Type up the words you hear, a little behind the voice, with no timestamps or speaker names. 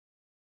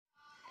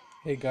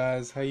Hey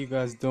guys, how you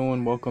guys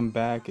doing? Welcome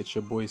back. It's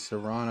your boy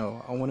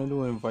Serrano. I wanted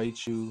to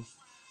invite you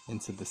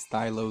into the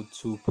Stylo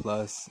 2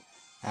 Plus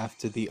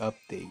after the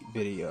update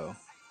video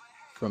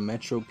from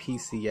Metro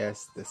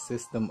PCS, the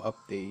system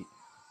update.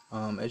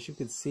 As you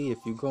can see, if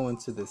you go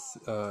into the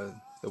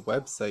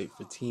website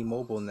for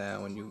T-Mobile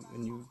now, and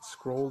you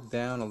scroll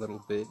down a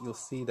little bit, you'll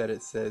see that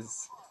it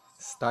says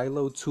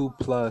Stylo 2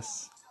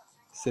 Plus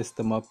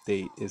system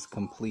update is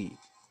complete.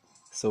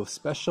 So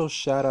special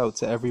shout out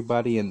to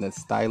everybody in the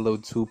Stylo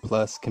 2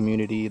 Plus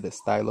community, the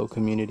Stylo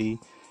community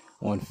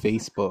on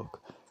Facebook.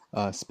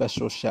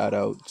 Special shout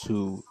out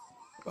to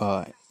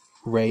uh,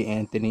 Ray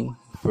Anthony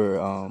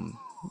for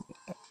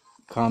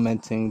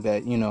commenting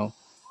that,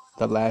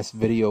 the last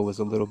video was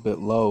a little bit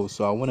low,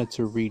 so I wanted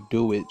to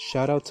redo it.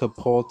 Shout out to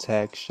Paul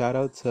Tech, shout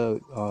out to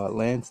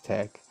Lance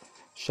Tech,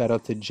 shout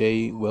out to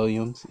Jay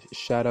Williams,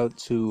 shout out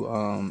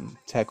to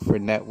Tech for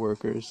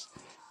Networkers,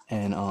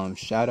 and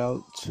shout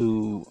out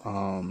to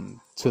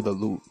the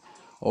Loop.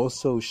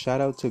 Also, shout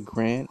out to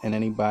Grant and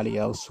anybody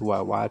else who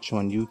I watch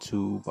on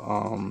YouTube.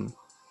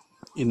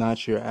 You're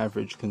not your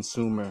average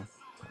consumer.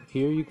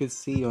 Here you can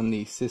see on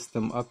the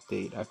system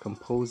update, I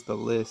composed a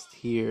list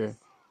here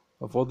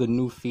of all the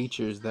new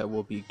features that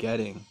we'll be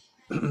getting.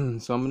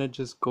 So I'm gonna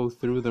just go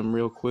through them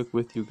real quick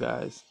with you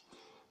guys.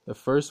 The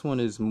first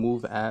one is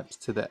move apps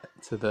to the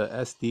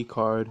SD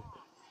card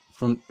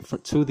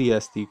to the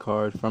SD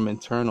card from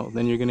internal.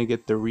 Then you're gonna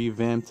get the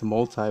revamped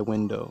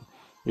multi-window.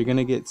 You're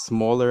gonna get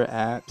smaller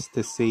apps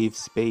to save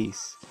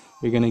space.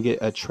 You're gonna get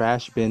a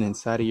trash bin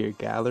inside of your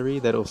gallery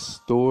that'll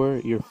store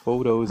your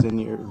photos and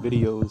your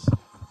videos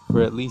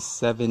for at least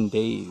 7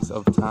 days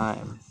of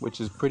time, which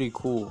is pretty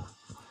cool.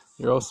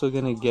 You're also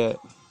gonna get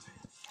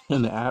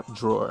an app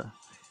drawer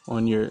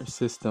on your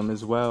system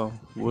as well,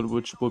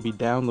 which will be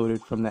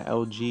downloaded from the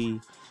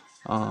LG.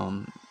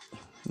 Um,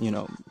 you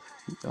know,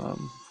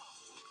 um,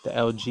 the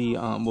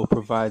LG will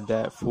provide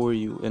that for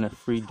you in a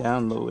free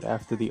download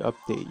after the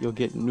update. You'll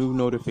get new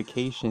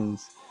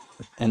notifications,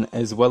 and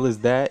as well as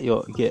that,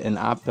 you'll get an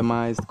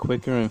optimized,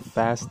 quicker and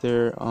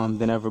faster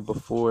than ever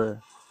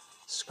before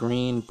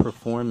screen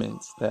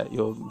performance that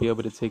you'll be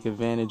able to take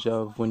advantage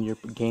of when you're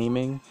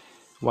gaming,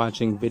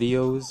 watching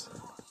videos,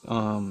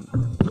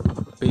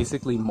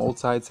 basically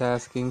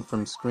multitasking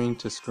from screen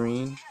to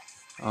screen.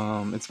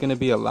 It's going to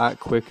be a lot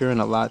quicker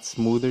and a lot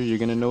smoother, you're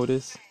going to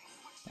notice.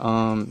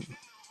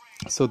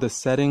 So the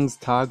settings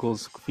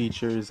toggles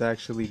feature is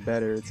actually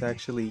better. It's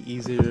actually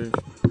easier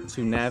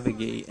to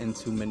navigate and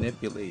to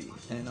manipulate,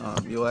 and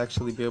you'll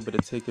actually be able to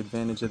take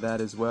advantage of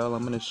that as well.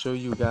 I'm going to show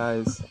you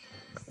guys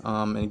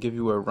and give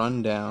you a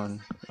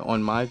rundown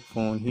on my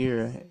phone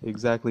here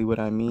exactly what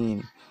I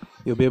mean.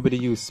 You'll be able to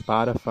use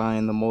Spotify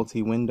in the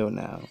multi-window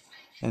now,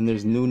 and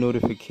there's new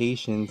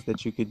notifications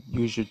that you could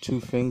use your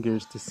two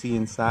fingers to see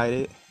inside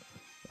it.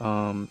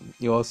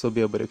 You'll also be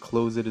able to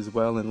close it as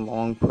well and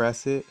long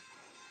press it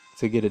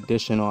to get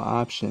additional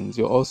options.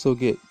 You'll also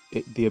get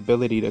the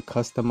ability to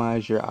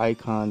customize your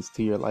icons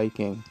to your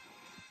liking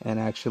and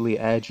actually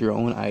add your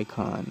own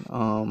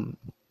icon.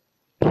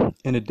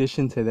 In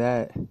addition to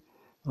that,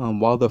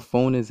 while the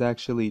phone is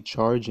actually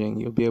charging,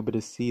 you'll be able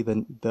to see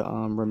the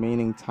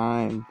remaining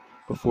time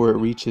before it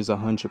reaches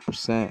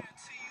 100%.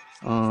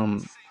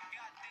 Um,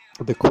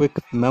 the quick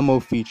memo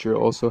feature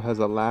also has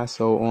a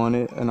lasso on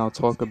it, and I'll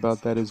talk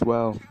about that as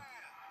well.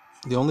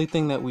 The only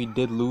thing that we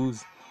did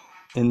lose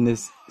in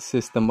this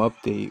system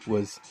update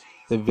was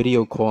the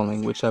video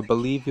calling, which I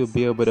believe you'll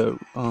be able to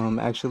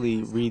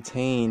actually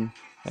retain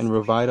and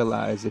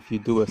revitalize if you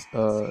do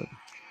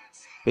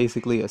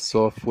basically a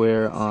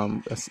software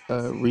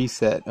a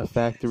reset, a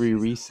factory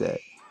reset.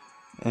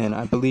 And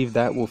I believe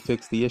that will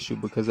fix the issue,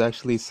 because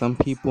actually some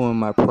people in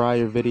my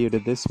prior video to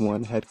this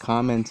one had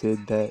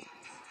commented that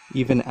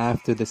even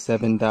after the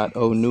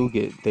 7.0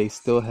 nougat, they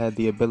still had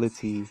the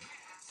ability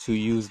to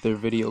use their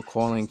video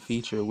calling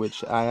feature,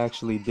 which I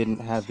actually didn't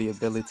have the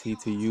ability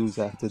to use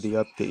after the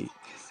update.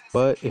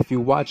 But if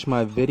you watch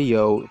my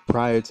video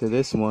prior to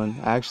this one,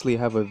 I actually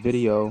have a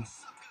video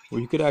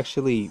where you could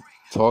actually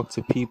talk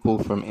to people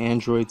from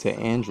Android to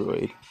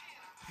Android,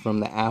 from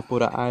the Apple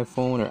to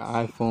iPhone or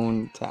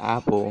iPhone to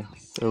Apple,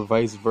 or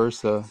vice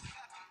versa.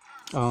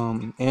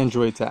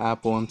 Android to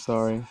Apple, I'm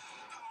sorry.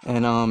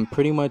 And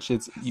pretty much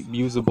it's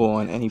usable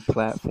on any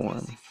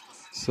platform.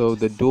 So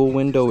the dual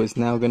window is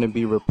now going to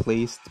be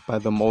replaced by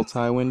the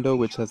multi-window,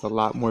 which has a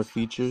lot more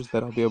features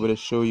that I'll be able to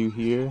show you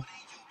here.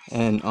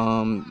 And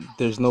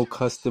there's no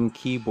custom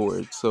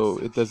keyboard, so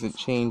it doesn't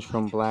change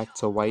from black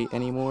to white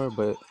anymore,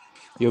 but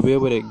you'll be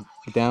able to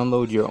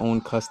download your own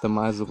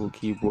customizable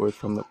keyboard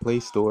from the Play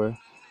Store,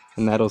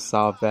 and that'll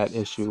solve that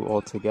issue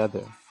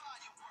altogether.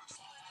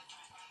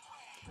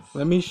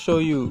 Let me show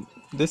you.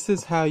 This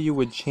is how you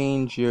would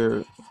change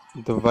your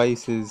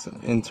devices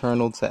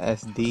internal to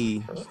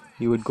SD.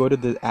 You would go to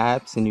the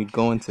apps and you'd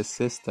go into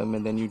system,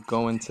 and then you'd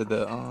go into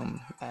the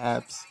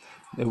apps.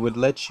 It would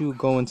let you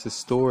go into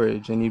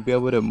storage, and you'd be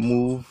able to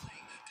move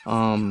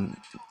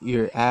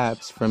your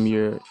apps from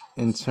your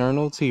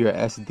internal to your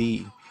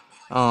SD.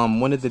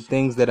 One of the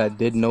things that I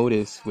did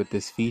notice with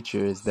this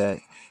feature is that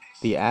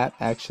The app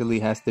actually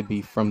has to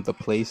be from the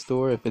Play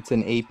Store. If it's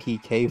an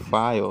APK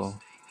file,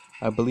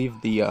 I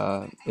believe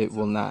the it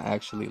will not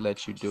actually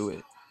let you do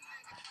it.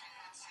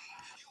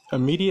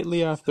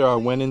 Immediately after I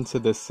went into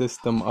the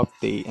system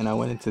update and I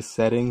went into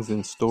settings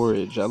and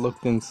storage, I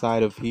looked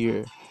inside of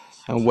here,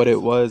 and what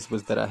it was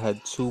that I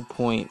had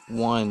 2.1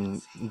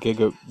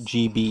 giga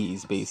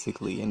GBs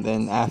basically, and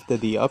then after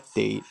the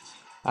update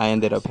I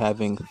ended up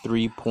having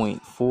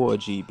 3.4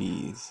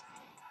 GBs.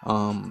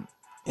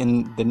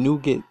 In the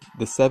nougat,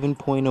 the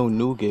 7.0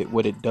 nougat,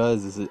 what it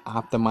does is it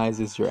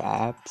optimizes your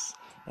apps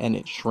and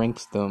it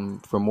shrinks them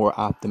for more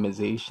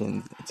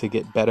optimization to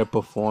get better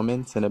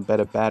performance and a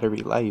better battery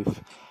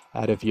life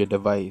out of your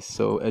device.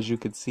 So as you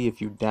can see, if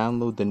you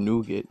download the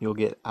nougat, you'll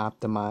get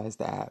optimized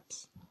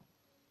apps.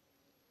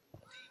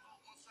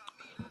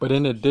 But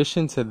in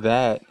addition to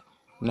that,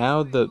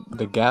 now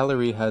the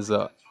gallery has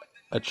a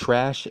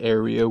trash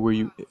area where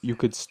you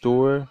could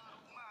store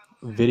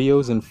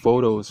videos and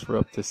photos for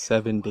up to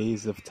 7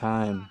 days of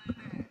time,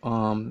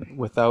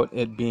 without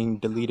it being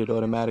deleted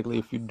automatically.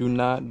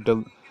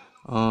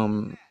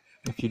 Um,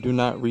 if you do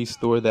not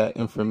restore that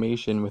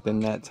information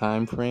within that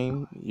time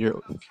frame, your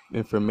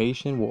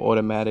information will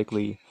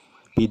automatically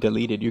be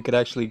deleted. You could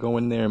actually go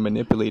in there and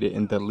manipulate it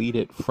and delete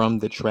it from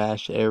the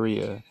trash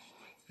area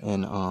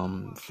and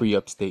free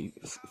up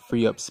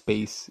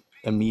space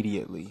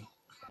immediately.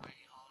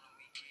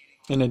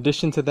 In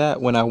addition to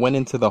that, when I went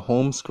into the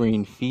home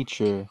screen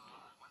feature,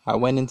 I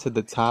went into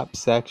the top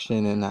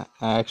section and I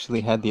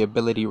actually had the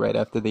ability right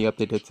after they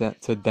updated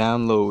to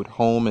download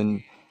home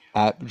and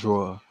app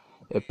drawer.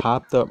 It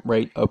popped up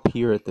right up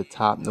here at the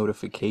top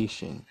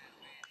notification.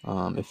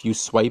 If you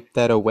swipe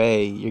that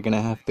away, you're going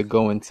to have to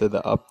go into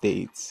the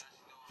updates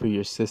for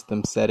your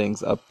system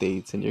settings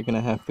updates, and you're going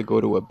to have to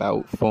go to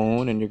about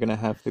phone, and you're going to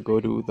have to go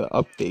to the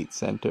update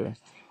center.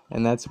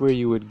 And that's where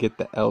you would get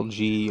the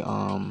LG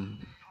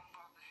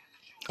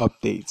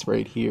updates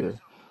right here,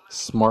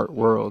 Smart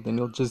World, and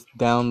you'll just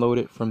download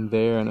it from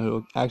there and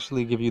it'll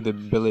actually give you the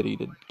ability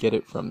to get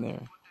it from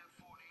there.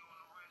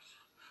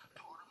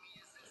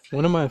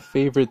 One of my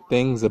favorite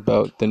things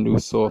about the new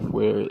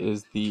software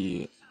is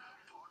the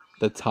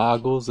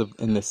toggles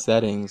in the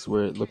settings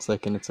where it looks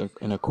like it's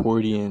an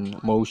accordion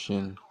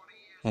motion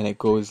and it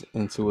goes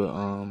into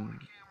a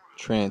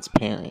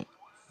transparent.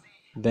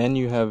 Then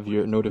you have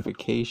your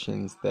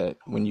notifications that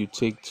when you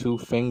take 2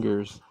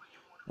 fingers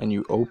and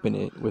you open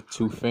it with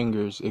 2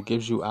 fingers, it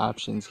gives you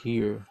options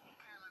here,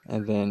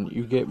 and then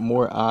you get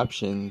more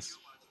options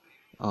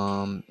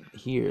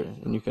here,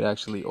 and you could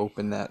actually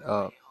open that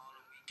up,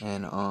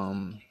 and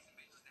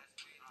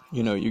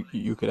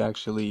you could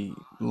actually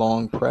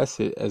long press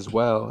it as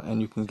well,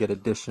 and you can get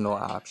additional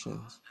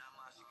options.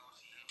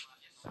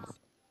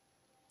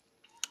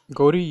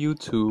 Go to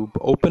YouTube,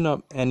 open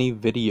up any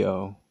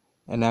video,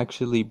 and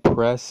actually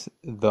press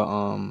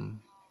the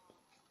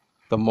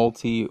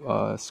multi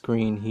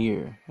screen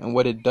here, and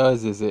what it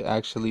does is it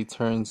actually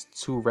turns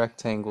 2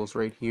 rectangles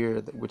right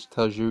here, which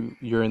tells you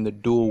you're in the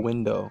dual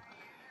window.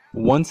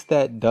 Once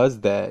that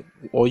does that,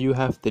 all you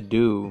have to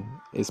do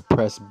is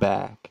press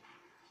back,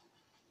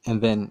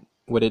 and then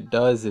what it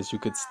does is you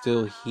could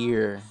still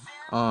hear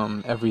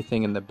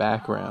everything in the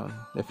background.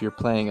 If you're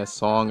playing a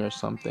song or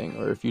something,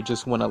 or if you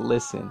just want to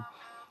listen,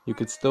 you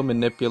could still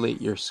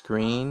manipulate your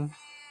screen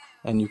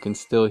and you can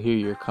still hear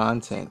your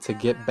content. To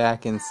get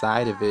back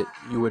inside of it,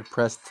 you would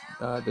press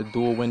the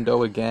dual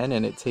window again,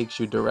 and it takes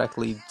you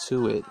directly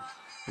to it.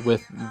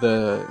 With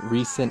the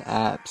recent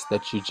apps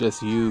that you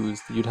just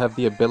used, you'd have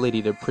the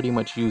ability to pretty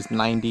much use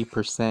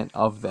 90%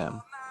 of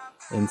them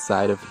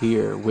inside of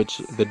here, which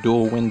the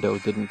dual window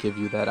didn't give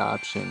you that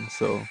option.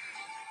 So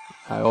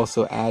I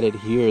also added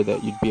here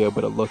that you'd be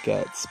able to look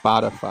at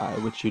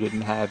Spotify, which you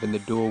didn't have in the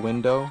dual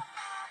window,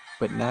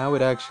 but now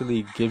it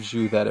actually gives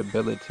you that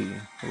ability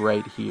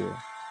right here.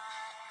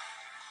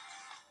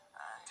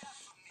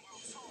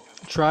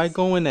 Try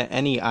going to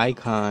any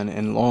icon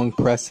and long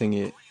pressing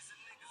it,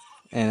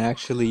 and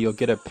actually you'll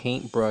get a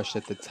paintbrush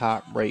at the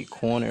top right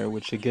corner,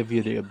 which will give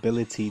you the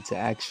ability to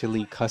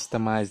actually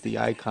customize the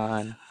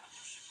icon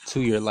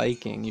to your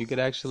liking. You could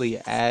actually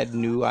add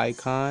new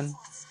icon,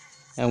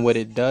 and what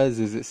it does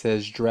is it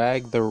says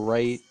drag the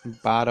right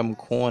bottom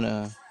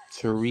corner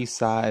to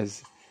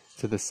resize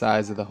to the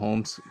size of the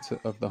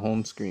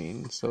home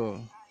screen.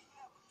 So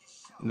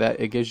that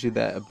it gives you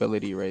that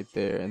ability right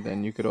there, and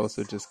then you could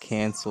also just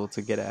cancel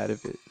to get out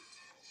of it.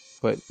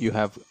 But you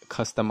have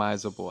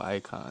customizable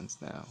icons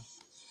now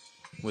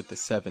with the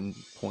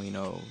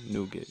 7.0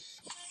 nougat.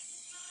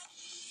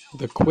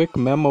 The quick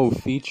memo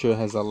feature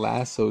has a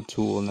lasso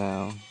tool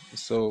now.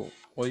 So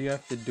all you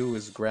have to do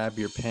is grab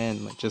your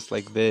pen just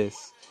like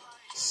this,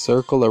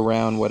 circle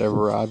around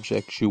whatever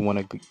object you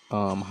want to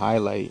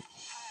highlight.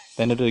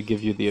 Then it'll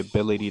give you the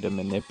ability to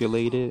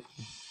manipulate it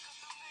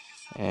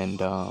and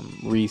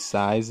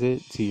resize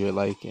it to your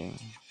liking.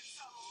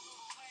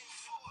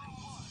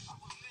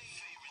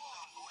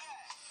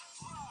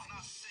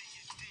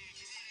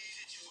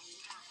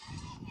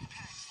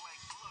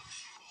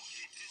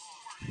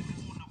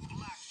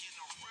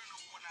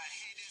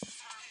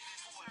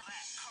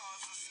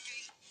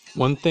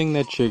 One thing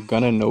that you're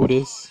gonna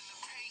notice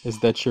is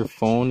that your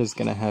phone is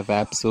gonna have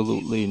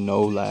absolutely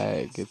no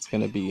lag. It's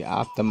gonna be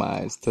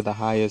optimized to the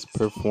highest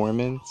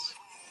performance,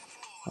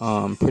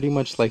 pretty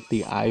much like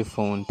the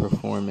iPhone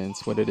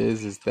performance. What it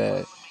is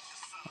that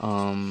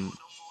um,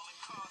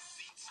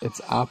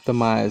 it's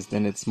optimized,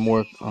 and it's more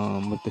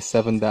with the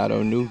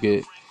 7.0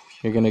 nougat.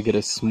 You're gonna get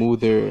a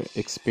smoother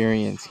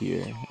experience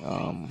here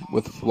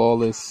with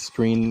flawless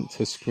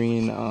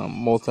screen-to-screen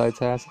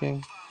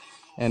multitasking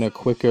and a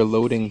quicker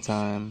loading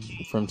time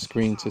from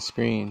screen to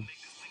screen.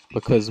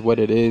 Because what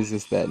it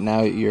is that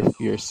now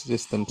your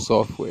system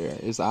software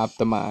is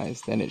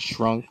optimized, and it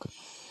shrunk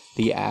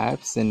the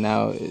apps, and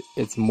now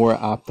it's more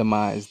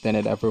optimized than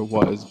it ever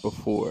was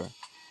before.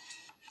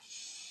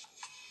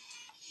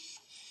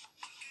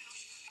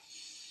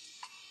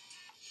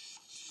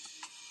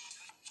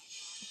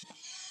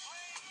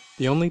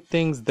 The only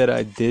things that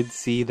I did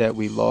see that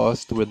we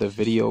lost were the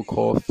video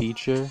call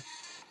feature,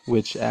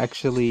 which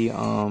actually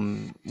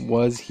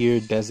was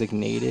here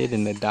designated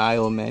in the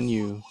dial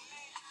menu.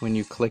 When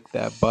you click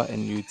that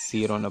button, you'd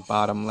see it on the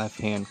bottom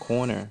left hand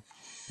corner.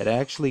 It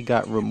actually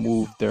got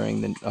removed during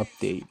the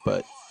update,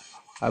 but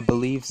I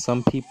believe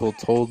some people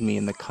told me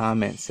in the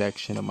comment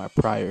section of my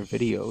prior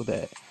video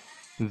that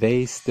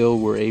they still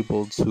were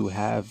able to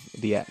have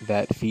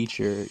that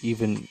feature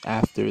even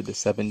after the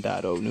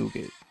 7.0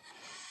 nougat.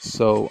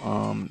 So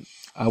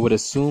I would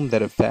assume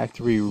that a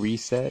factory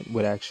reset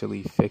would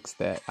actually fix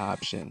that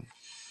option.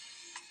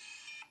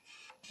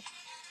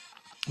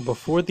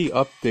 Before the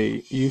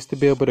update, you used to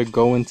be able to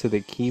go into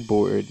the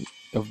keyboard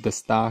of the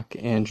stock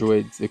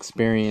Android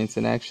experience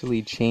and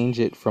actually change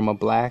it from a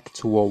black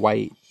to a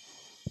white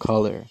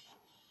color.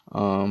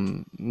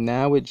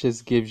 Now it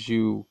just gives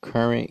you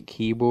current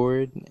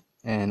keyboard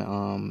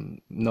and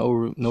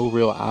no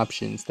real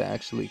options to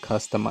actually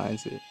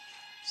customize it.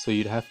 So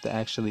you'd have to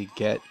actually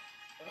get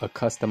a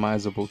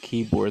customizable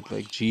keyboard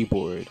like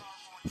Gboard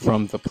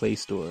from the Play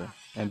Store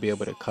and be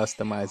able to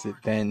customize it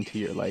then to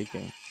your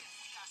liking.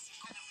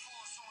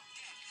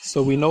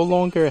 So we no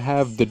longer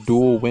have the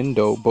dual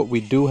window, but we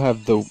do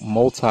have the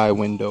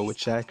multi-window,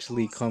 which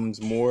actually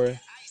comes more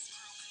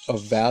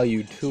of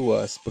value to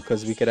us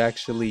because we could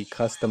actually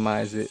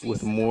customize it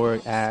with more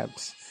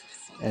apps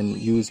and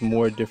use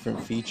more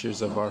different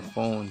features of our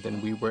phone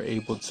than we were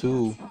able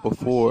to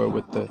before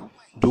with the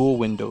dual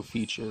window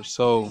feature.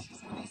 So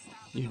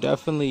you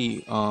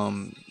definitely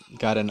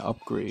got an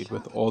upgrade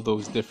with all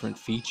those different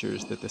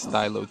features that the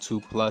Stylo 2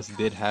 Plus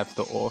did have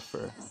to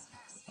offer.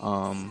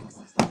 Um,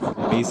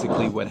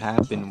 Basically what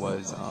happened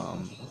was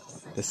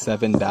the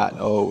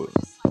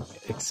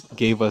 7.0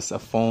 gave us a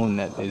phone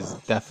that is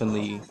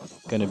definitely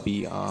going to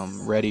be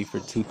ready for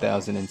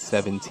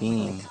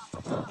 2017.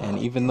 And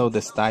even though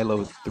the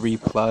Stylo 3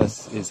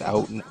 Plus is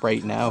out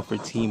right now for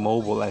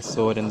T-Mobile, I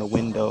saw it in the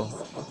window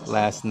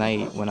last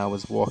night when I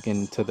was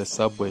walking to the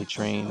subway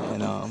train,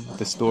 and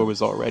the store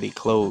was already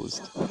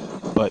closed.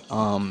 But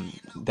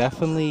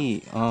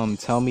definitely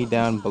tell me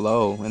down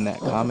below in that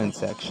comment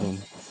section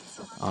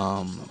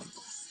um,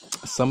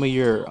 some of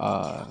your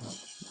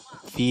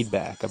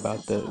feedback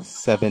about the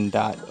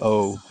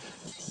 7.0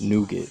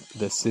 nougat,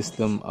 the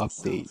system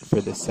update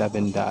for the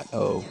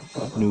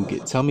 7.0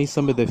 nougat. Tell me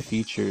some of the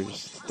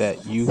features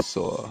that you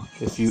saw.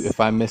 If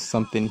I missed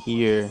something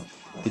here,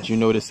 did you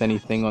notice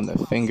anything on the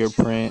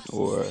fingerprint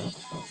or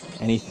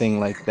anything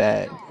like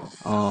that?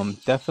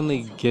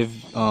 Definitely give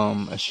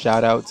a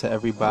shout out to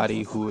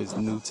everybody who is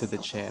new to the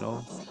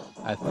channel.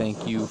 I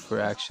thank you for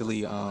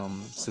actually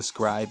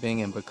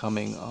subscribing and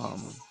becoming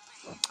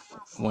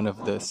one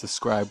of the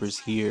subscribers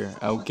here.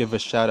 I'll give a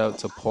shout out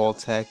to Paul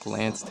Tech,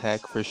 Lance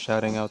Tech for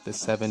shouting out the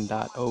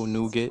 7.0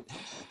 nougat.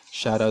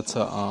 Shout out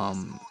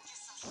to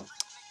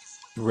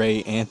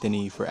Ray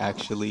Anthony for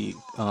actually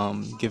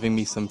giving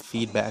me some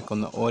feedback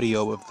on the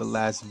audio of the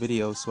last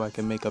video so I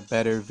can make a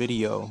better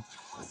video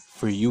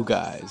for you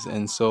guys.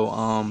 And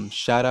so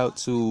shout out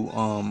to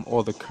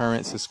all the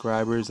current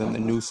subscribers and the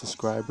new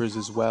subscribers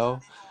as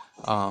well.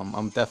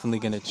 I'm definitely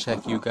gonna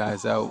check you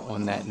guys out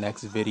on that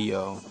next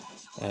video,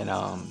 and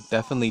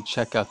definitely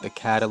check out the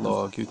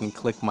catalog. You can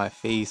click my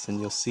face and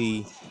you'll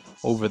see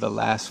over the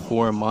last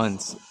 4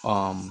 months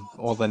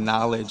all the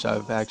knowledge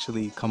I've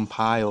actually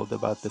compiled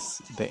about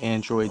the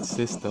Android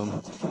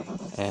system,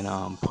 and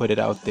put it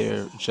out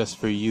there just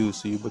for you,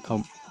 so you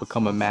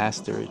become a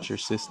master at your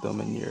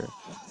system and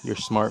your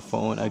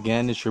smartphone.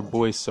 Again, it's your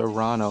boy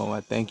Serrano.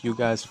 I thank you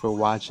guys for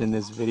watching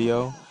this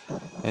video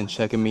and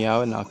checking me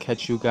out, and I'll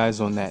catch you guys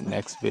on that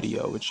next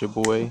video. It's your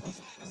boy,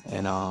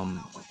 and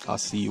I'll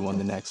see you on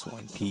the next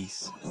one.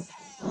 Peace.